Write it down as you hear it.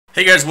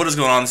Hey guys, what is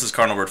going on? This is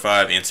Cardinal Bird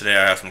 5, and today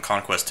I have some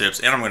Conquest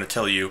tips, and I'm going to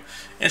tell you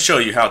and show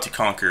you how to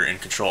conquer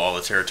and control all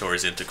the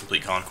territories and to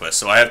complete Conquest.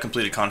 So I have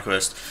completed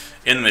Conquest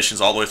in the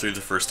missions all the way through the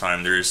first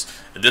time. There's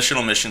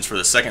additional missions for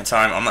the second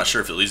time. I'm not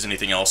sure if it leaves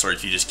anything else or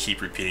if you just keep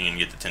repeating and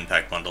get the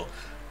 10-pack bundle.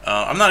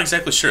 I'm not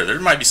exactly sure. There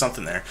might be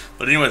something there.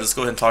 But anyway, let's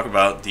go ahead and talk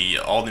about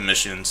all the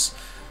missions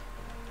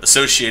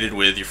associated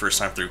with your first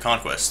time through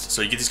Conquest.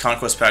 So you get these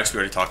Conquest packs we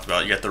already talked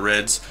about. You got the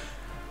Reds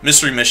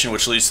Mystery Mission,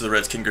 which leads to the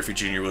Reds Ken Griffey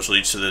Jr., which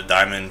leads to the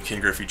Diamond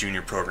Ken Griffey Jr.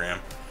 program.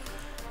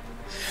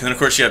 And then, of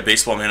course, you have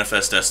Baseball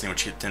Manifest Destiny,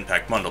 which you get the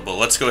 10-pack bundle. But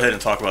let's go ahead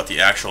and talk about the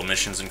actual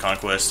missions in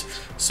Conquest.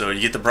 So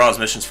you get the browse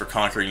missions for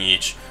conquering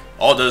each.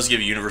 All it does is give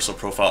you Universal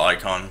Profile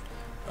Icon,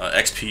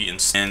 XP,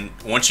 and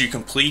once you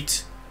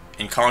complete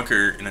and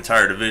conquer an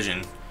entire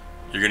division,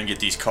 you're going to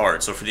get these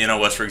cards. So for the NL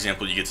West, for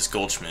example, you get this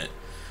Goldschmidt,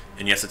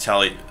 and you have to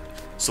tally.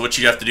 So what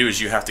you have to do is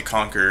you have to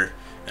conquer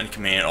and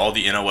command all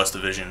the NL West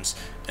divisions,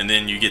 and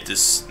then you get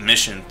this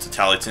mission to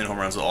tally 10 home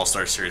runs with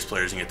All-Star Series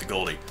players and get the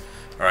Goldie.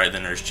 Alright,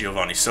 then there's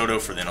Giovanni Soto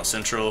for the NL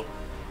Central,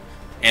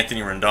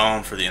 Anthony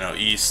Rendon for the NL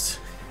East,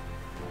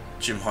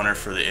 Jim Hunter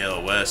for the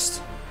AL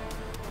West,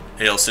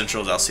 AL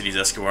Central is Alcides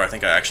Escobar. I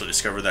think I actually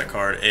discovered that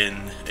card.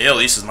 And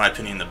AL East is, in my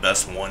opinion, the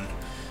best one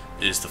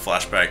is the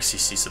flashback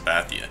CC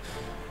Sabathia.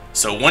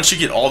 So once you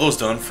get all those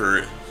done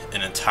for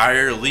an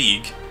entire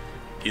league,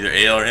 either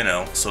AL or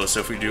NL, so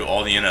if we do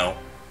all the NL,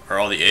 or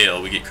all the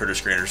AL, we get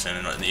Curtis Granderson,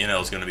 and the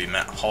NL is going to be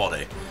Matt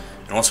Holliday.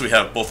 And once we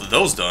have both of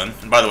those done,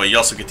 and by the way, you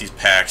also get these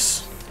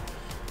packs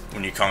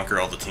when you conquer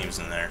all the teams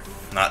in there.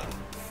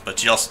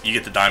 But you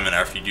get the diamond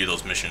after you do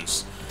those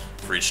missions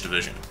for each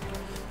division.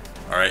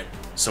 Alright,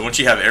 so once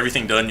you have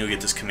everything done, you'll get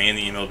this Command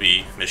the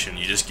MLB mission.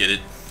 You just get it,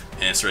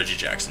 and it's Reggie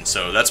Jackson.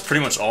 So that's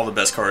pretty much all the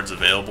best cards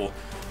available.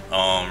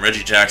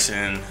 Reggie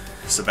Jackson,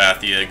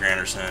 Sabathia,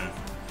 Granderson,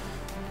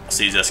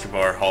 Alcides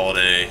Escobar,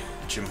 Holliday,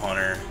 Jim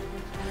Hunter,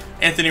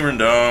 Anthony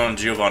Rendon,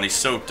 Giovanni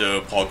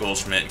Soto, Paul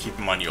Goldschmidt. And keep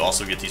in mind, you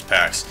also get these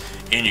packs,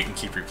 and you can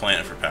keep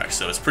replaying it for packs.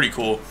 So it's pretty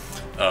cool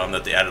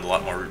that they added a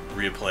lot more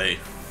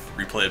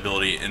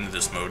replayability into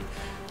this mode.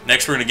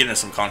 Next, we're going to get into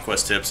some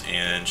Conquest tips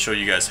and show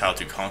you guys how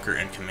to conquer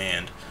and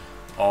command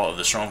all of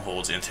the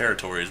strongholds and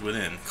territories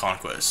within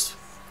Conquest.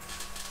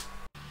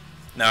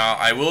 Now,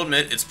 I will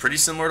admit, it's pretty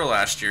similar to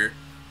last year.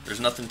 There's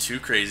nothing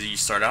too crazy. You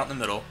start out in the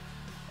middle.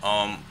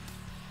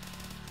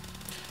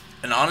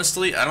 And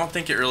honestly, I don't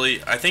think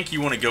I think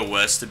you want to go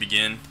west to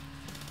begin.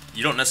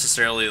 You don't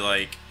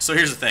necessarily so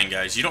here's the thing,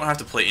 guys. You don't have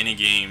to play any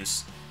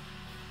games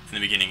in the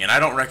beginning, and I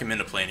don't recommend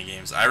to play any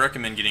games. I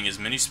recommend getting as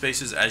many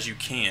spaces as you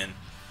can.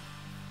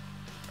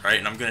 Alright,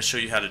 and I'm going to show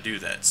you how to do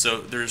that.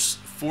 So there's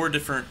 4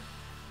 different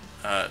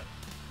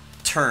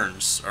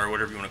turns, or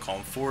whatever you want to call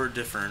them. 4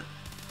 different,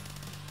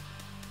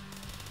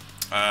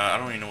 I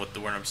don't even know what the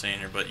word I'm saying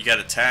here, but you got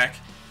attack.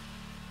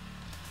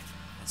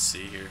 Let's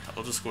see here.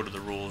 I'll just go to the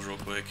rules real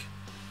quick.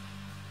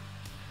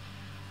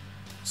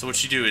 So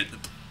what you do,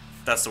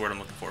 that's the word I'm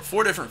looking for.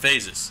 4 different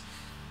phases.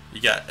 You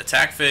got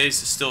attack phase,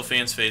 still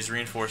fans phase,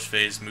 reinforce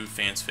phase, move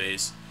fans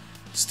phase.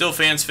 Still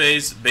fans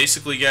phase,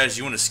 basically, guys,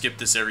 you want to skip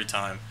this every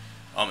time.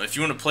 If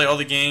you want to play all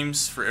the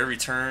games for every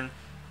turn,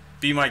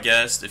 be my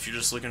guest. If you're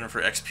just looking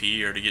for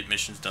XP or to get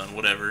missions done,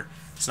 whatever,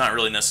 it's not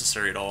really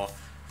necessary at all.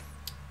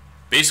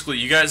 Basically,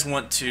 you guys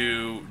want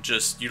to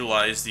just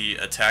utilize the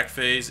attack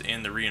phase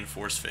and the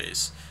reinforce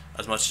phase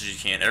as much as you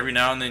can. Every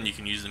now and then you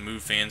can use the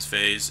move fans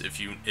phase if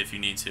you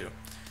need to.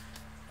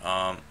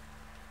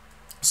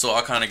 So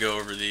I'll kind of go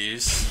over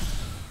these.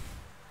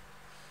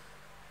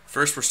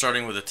 First, we're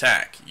starting with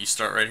attack. You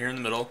start right here in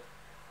the middle,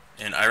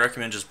 and I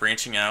recommend just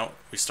branching out.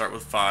 We start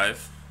with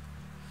 5.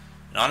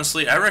 And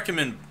honestly, I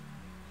recommend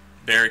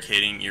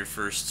barricading your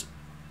first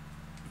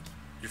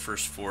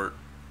fort.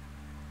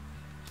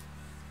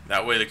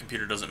 That way the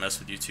computer doesn't mess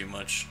with you too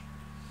much.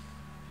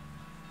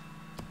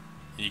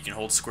 And you can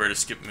hold square to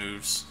skip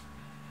moves.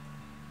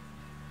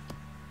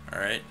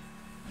 Alright.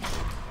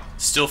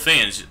 Still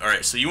fans.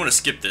 Alright, so you want to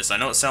skip this. I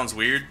know it sounds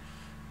weird,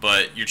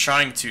 but you're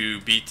trying to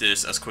beat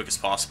this as quick as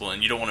possible,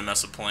 and you don't want to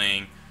mess with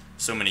playing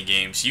so many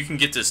games. You can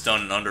get this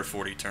done in under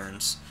 40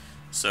 turns.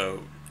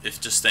 So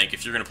just think,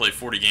 if you're going to play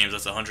 40 games,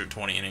 that's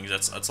 120 innings.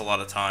 That's a lot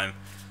of time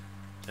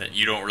that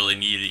you don't really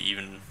need to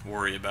even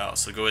worry about.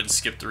 So go ahead and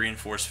skip the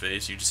reinforce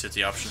phase. You just hit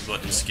the options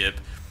button to skip.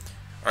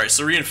 Alright,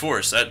 so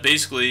reinforce. That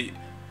basically,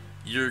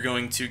 you're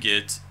going to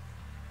get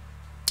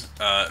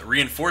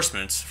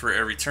reinforcements for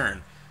every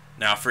turn.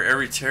 Now, for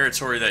every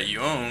territory that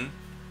you own,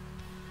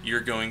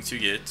 you're going to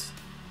get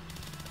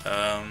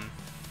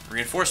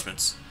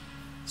reinforcements.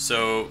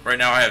 So right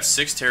now I have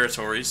 6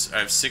 territories. I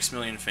have 6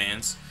 million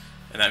fans,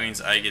 and that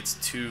means I get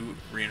 2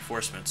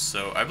 reinforcements.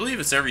 So I believe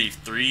it's every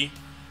 3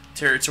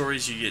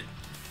 territories you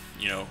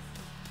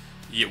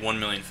get 1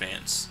 million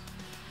fans.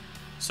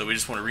 So we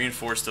just want to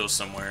reinforce those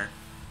somewhere.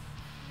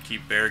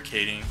 Keep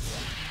barricading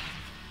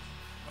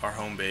our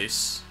home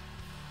base.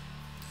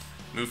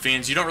 Move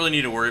fans. You don't really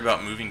need to worry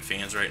about moving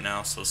fans right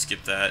now, so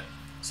skip that.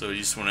 So you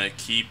just want to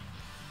keep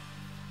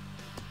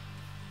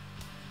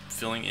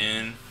filling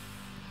in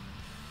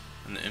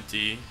the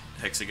empty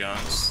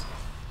hexagons.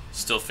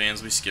 Still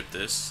fans, we skip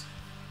this.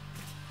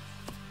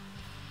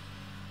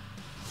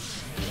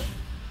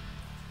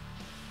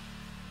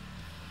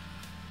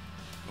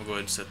 We'll go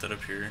ahead and set that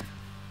up here.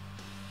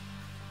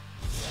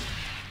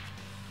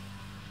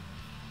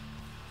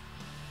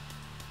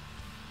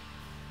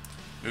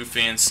 Move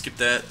fans, skip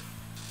that.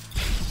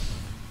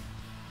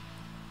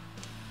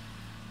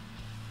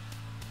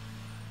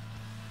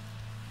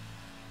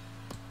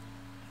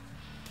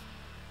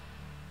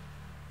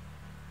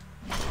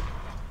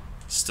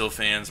 Still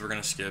fans, we're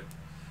gonna skip.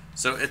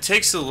 So it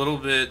takes a little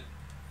bit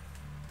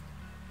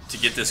to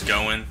get this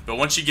going, but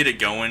once you get it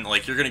going,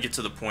 like, you're gonna get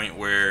to the point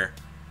where,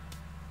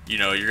 you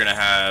know, you're gonna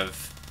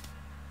have,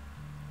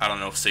 I don't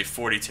know, say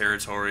 40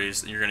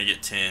 territories, and you're gonna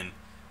get 10,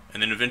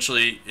 and then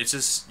eventually you're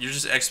just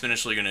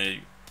exponentially gonna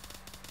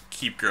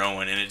keep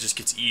growing, and it just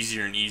gets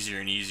easier and easier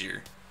and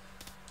easier.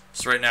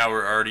 So right now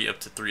we're already up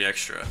to 3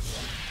 extra.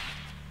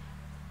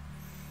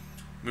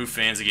 Move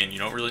fans, again, you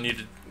don't really need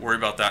to worry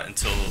about that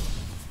until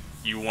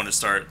you want to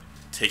start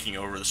taking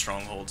over the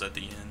strongholds at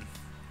the end.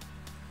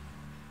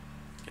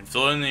 You can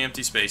fill in the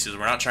empty spaces.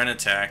 We're not trying to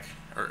attack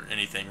or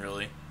anything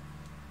really.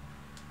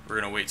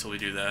 We're going to wait till we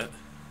do that.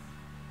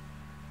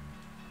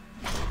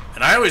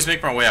 And I always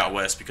make my way out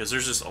west because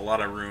there's just a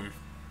lot of room.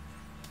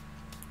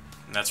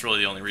 And that's really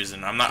the only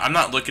reason. I'm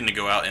not looking to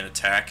go out and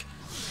attack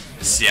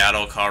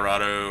Seattle,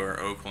 Colorado, or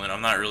Oakland.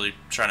 I'm not really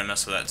trying to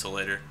mess with that until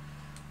later.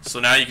 So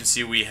now you can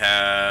see we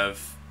have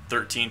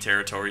 13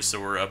 territories,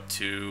 so we're up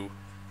to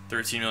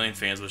 13 million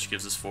fans, which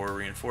gives us 4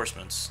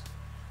 reinforcements.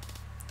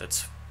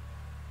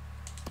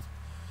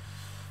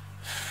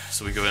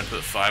 So we go ahead and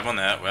put 5 on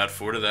that. We add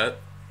 4 to that,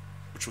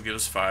 which will give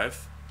us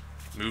 5.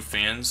 Move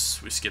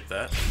fans, we skip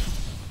that.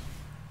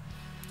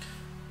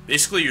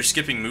 Basically, you're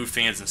skipping move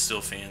fans and still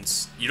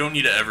fans. You don't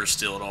need to ever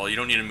still at all. You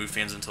don't need to move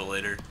fans until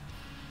later.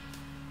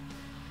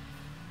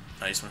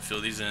 I just want to fill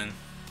these in.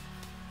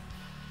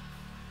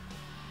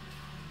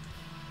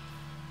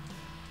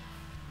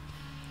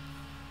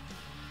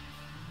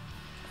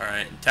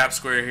 Alright, tap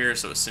square here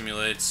so it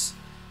simulates.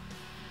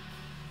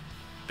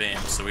 Bam,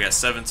 so we got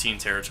 17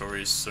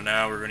 territories. So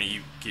now we're going to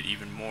get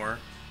even more.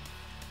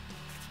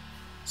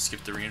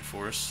 Skip the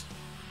reinforce.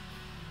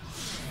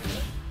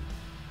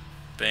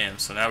 Bam,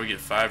 so now we get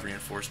 5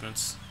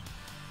 reinforcements.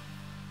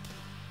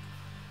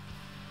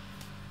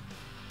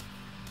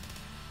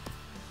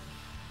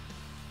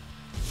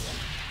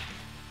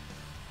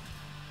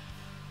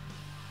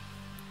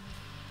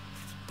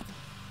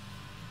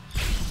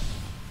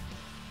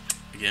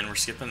 Again, we're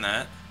skipping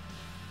that.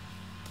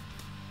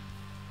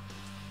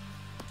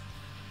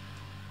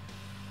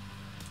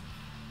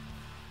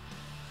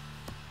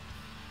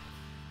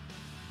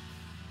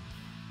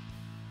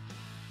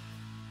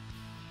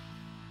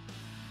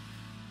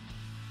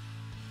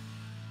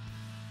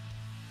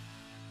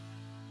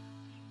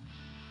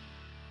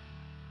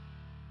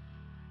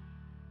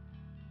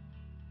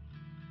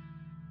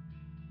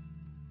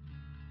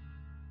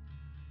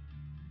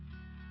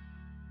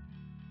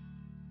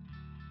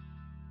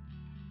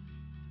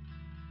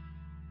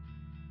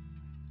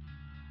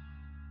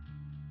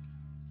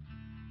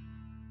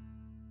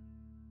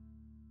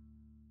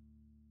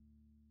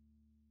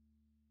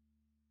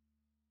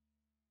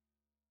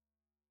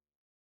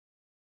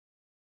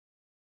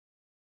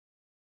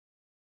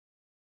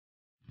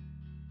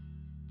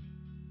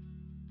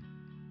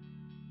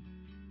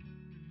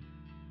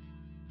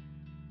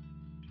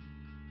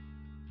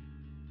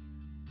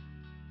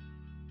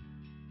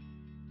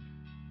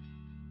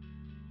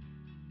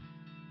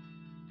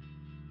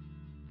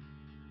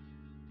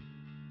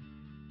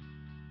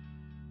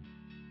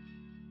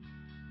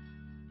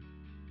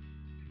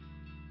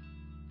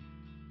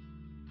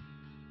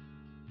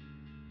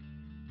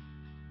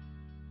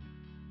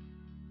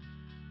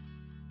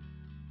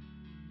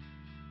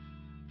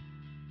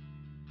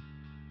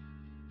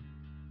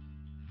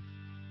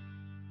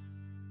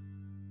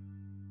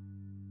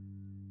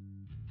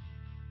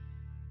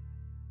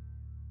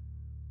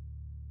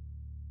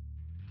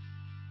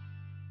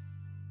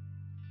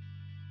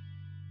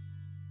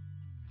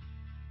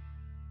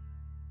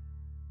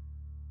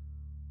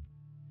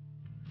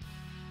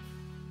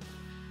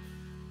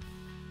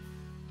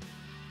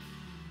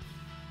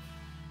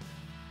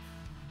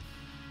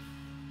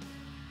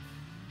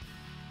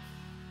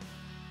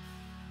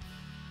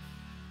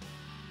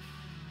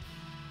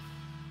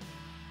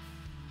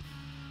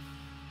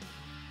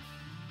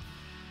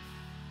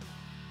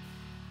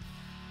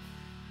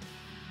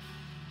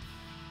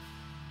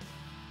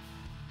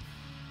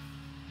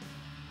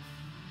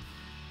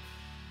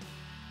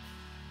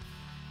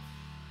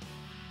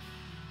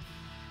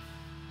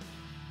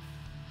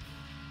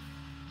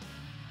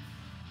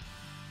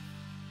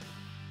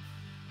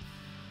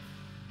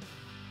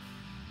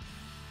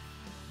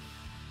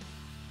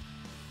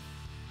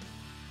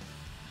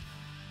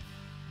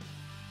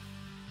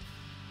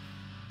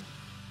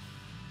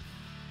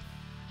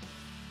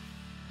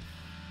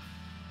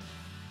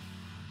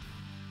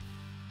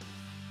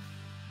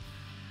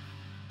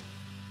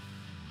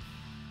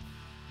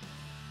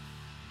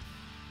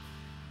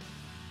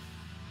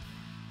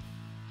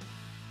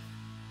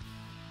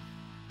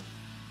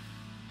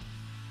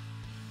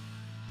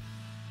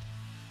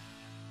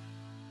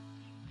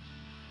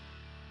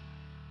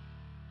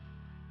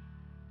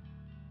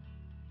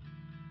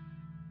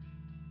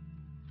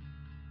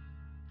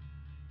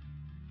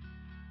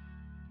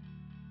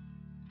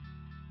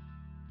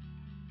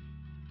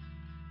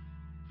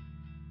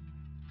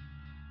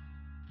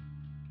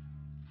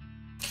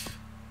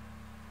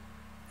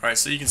 Alright,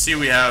 so you can see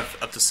we have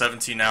up to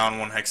 17 now on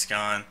one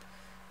hexagon.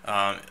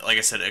 Like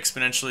I said,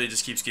 exponentially it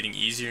just keeps getting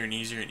easier and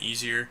easier and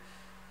easier.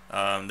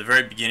 The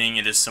very beginning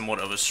it is somewhat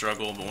of a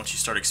struggle, but once you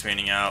start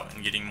expanding out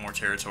and getting more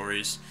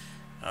territories,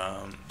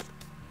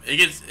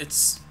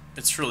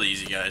 it's really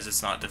easy, guys.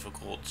 It's not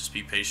difficult. Just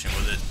be patient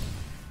with it.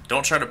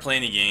 Don't try to play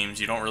any games.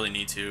 You don't really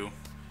need to.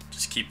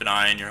 Just keep an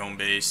eye on your home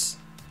base.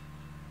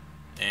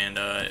 And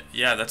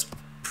yeah, that's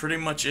pretty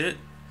much it.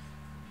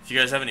 If you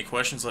guys have any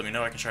questions, let me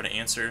know. I can try to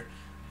answer.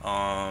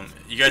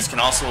 You guys can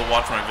also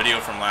watch my video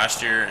from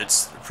last year.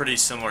 It's a pretty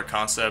similar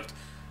concept.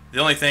 The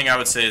only thing I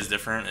would say is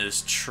different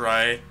is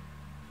try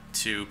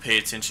to pay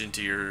attention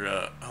to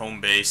your home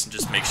base and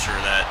just make sure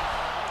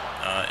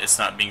that it's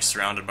not being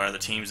surrounded by other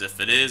teams. If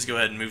it is, go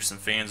ahead and move some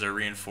fans or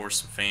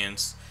reinforce some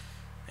fans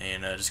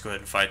and just go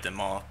ahead and fight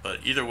them off. But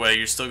either way,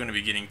 you're still going to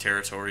be getting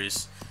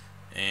territories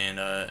and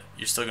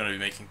you're still going to be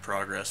making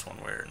progress one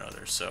way or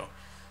another. So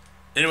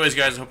anyways,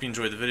 guys, I hope you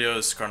enjoyed the video.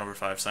 This is Car Number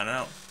 5 signing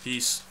out.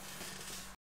 Peace.